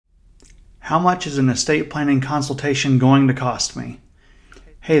How much is an estate planning consultation going to cost me?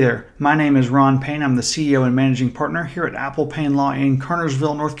 Hey there, my name is Ron Payne. I'm the CEO and Managing Partner here at Payne Law in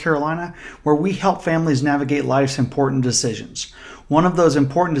Kernersville, North Carolina, where we help families navigate life's important decisions. One of those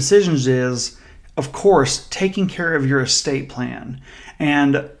important decisions is, of course, taking care of your estate plan.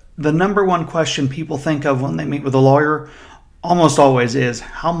 And the number one question people think of when they meet with a lawyer almost always is,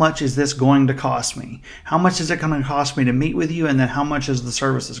 how much is this going to cost me? How much is it going to cost me to meet with you? And then how much is the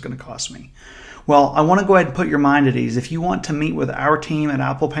service going to cost me? Well, I want to go ahead and put your mind at ease. If you want to meet with our team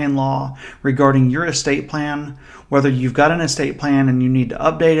at Payne Law regarding your estate plan, whether you've got an estate plan and you need to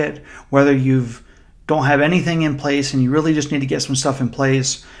update it, whether you don't have anything in place and you really just need to get some stuff in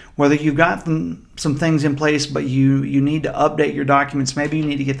place, whether you've got some things in place but you need to update your documents, maybe you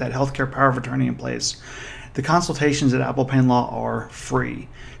need to get that healthcare power of attorney in place, the consultations at Payne Law are free.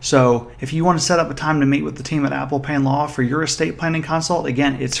 So if you want to set up a time to meet with the team at Payne Law for your estate planning consult,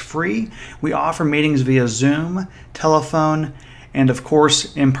 again, it's free. We offer meetings via Zoom, telephone, and of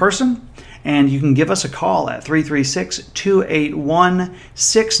course in person. And you can give us a call at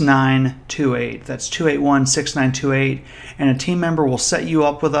 336-281-6928. That's 281-6928. And a team member will set you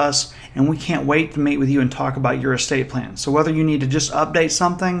up with us, and we can't wait to meet with you and talk about your estate plan. So whether you need to just update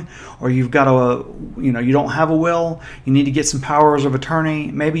something, or you've got you don't have a will, you need to get some powers of attorney,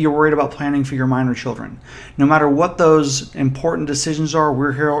 maybe you're worried about planning for your minor children. No matter what those important decisions are,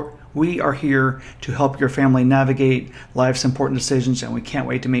 we are here to help your family navigate life's important decisions, and we can't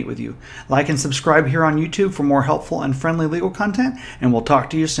wait to meet with you. Like and subscribe here on YouTube for more helpful and friendly legal content, and we'll talk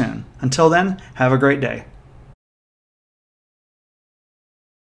to you soon. Until then, have a great day.